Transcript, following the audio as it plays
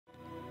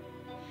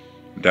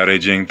TAO Te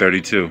Ching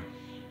 32.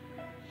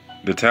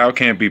 The Tao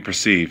can't be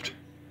perceived.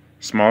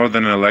 Smaller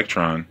than an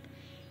electron,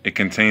 it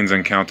contains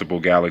uncountable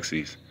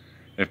galaxies.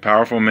 If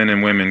powerful men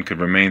and women could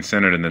remain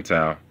centered in the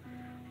Tao,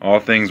 all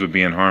things would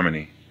be in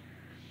harmony.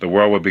 The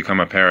world would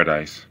become a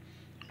paradise.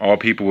 All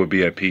people would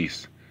be at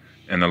peace,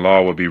 and the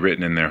law would be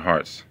written in their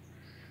hearts.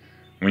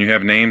 When you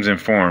have names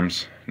and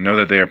forms, know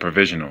that they are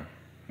provisional.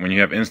 When you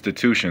have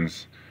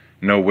institutions,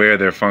 know where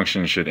their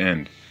function should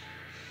end.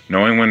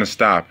 Knowing when to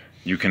stop,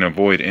 you can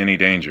avoid any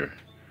danger.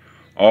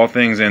 All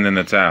things end in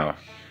the Tao,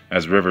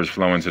 as rivers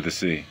flow into the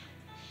sea.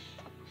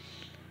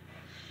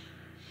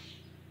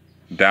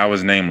 Tao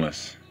is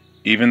nameless.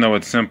 Even though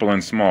it's simple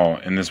and small,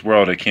 in this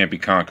world it can't be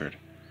conquered.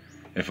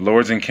 If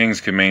lords and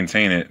kings could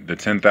maintain it, the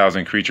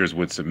 10,000 creatures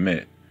would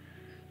submit.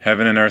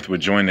 Heaven and earth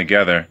would join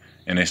together,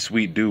 and a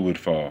sweet dew would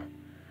fall.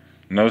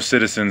 No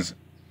citizens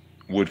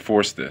would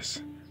force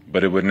this,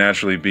 but it would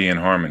naturally be in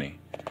harmony.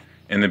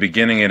 In the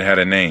beginning it had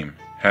a name.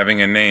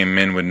 Having a name,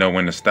 men would know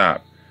when to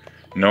stop.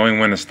 Knowing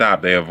when to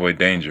stop, they avoid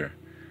danger.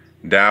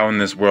 Tao in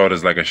this world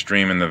is like a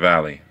stream in the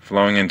valley,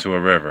 flowing into a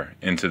river,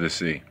 into the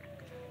sea.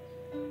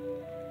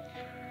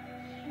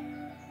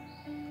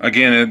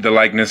 Again, the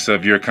likeness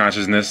of your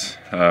consciousness,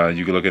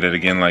 you can look at it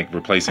again like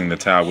replacing the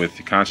Tao with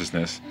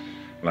consciousness.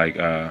 Like,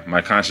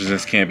 my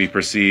consciousness can't be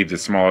perceived.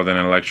 It's smaller than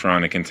an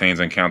electron. It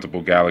contains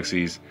uncountable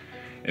galaxies.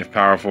 If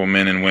powerful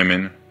men and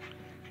women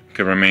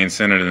could remain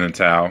centered in the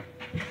Tao,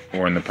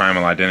 or in the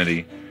primal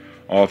identity,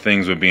 all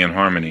things would be in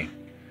harmony.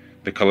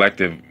 The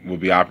collective would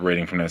be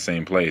operating from that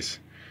same place.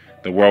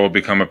 The world will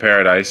become a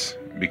paradise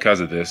because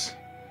of this,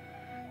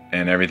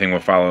 and everything will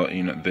follow,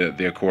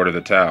 the accord of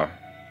the Tao.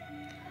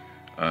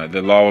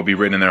 The law will be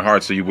written in their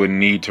hearts, so you wouldn't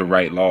need to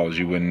write laws.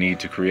 You wouldn't need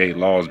to create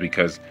laws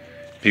because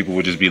people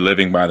would just be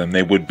living by them.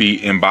 They would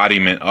be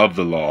embodiment of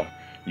the law.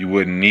 You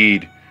wouldn't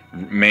need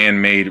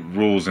man-made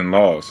rules and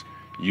laws.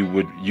 You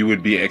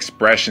would be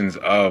expressions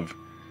of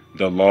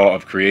the law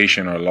of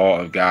creation or law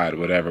of God,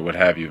 whatever, what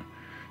have you.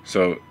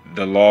 So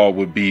the law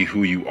would be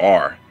who you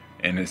are,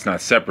 and it's not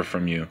separate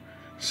from you.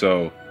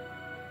 So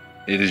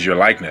it is your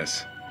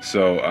likeness.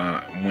 So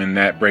when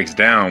that breaks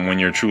down, when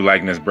your true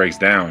likeness breaks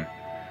down,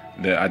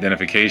 the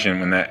identification,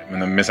 when a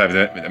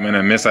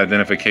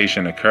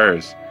misidentification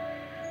occurs,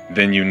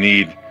 then you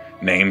need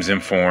names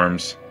and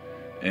forms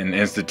and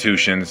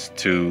institutions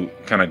to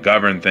kind of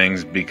govern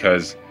things,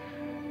 because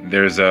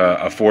there's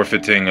a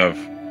forfeiting of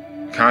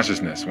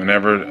consciousness.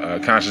 Whenever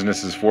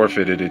consciousness is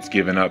forfeited, it's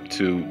given up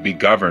to be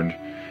governed,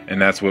 and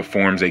that's what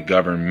forms a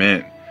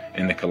government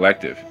in the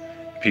collective.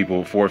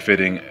 People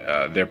forfeiting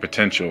their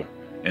potential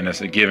in a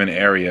given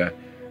area,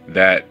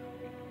 that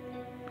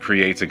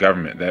creates a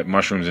government, that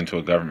mushrooms into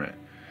a government.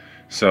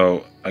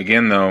 So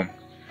again, though,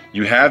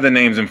 you have the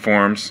names and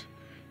forms.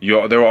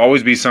 There will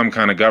always be some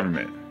kind of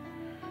government.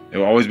 There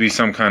will always be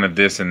some kind of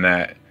this and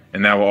that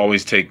will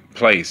always take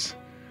place.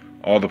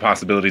 All the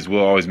possibilities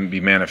will always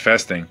be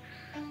manifesting,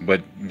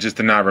 but just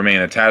to not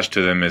remain attached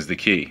to them is the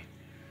key.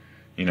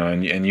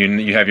 And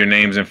you have your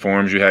names and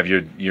forms, you have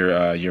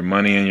your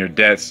money and your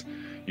debts,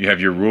 you have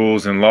your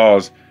rules and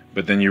laws,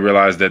 but then you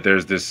realize that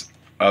there's this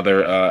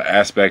other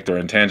aspect or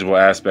intangible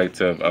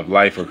aspect of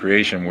life or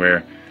creation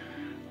where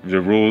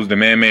the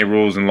man-made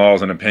rules and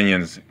laws and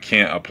opinions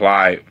can't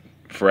apply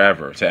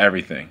forever to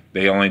everything.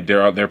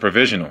 They're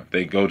provisional.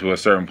 They go to a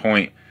certain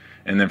point,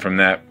 and then from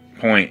that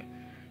point,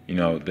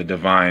 the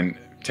divine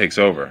takes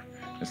over.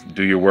 Just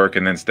do your work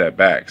and then step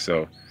back.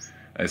 So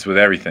it's with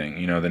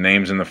everything. The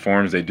names and the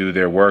forms, they do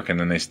their work and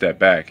then they step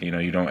back.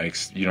 You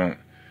don't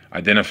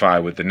identify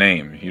with the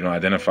name. You don't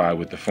identify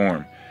with the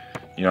form.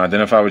 You don't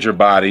identify with your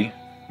body,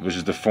 which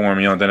is the form.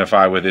 You don't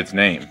identify with its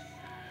name.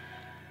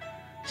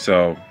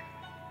 So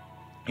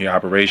your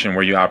operation,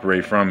 where you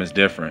operate from, is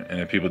different. And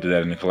if people do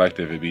that in the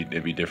collective,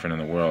 it'd be different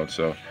in the world.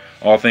 So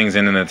all things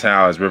end in the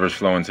Tao, as rivers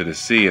flow into the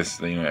sea. It's,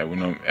 we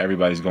know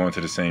everybody's going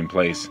to the same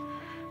place.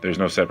 There's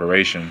no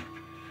separation.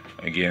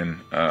 Again,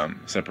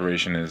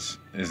 separation is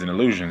an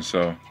illusion.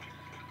 So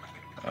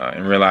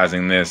in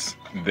realizing this,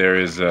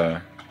 there's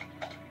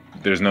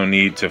no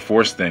need to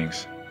force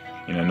things.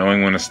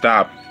 Knowing when to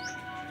stop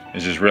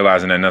is just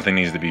realizing that nothing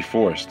needs to be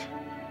forced,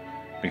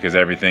 because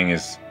everything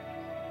is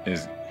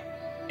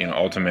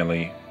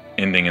ultimately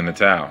ending in the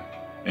Tao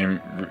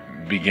and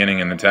beginning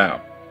in the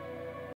Tao.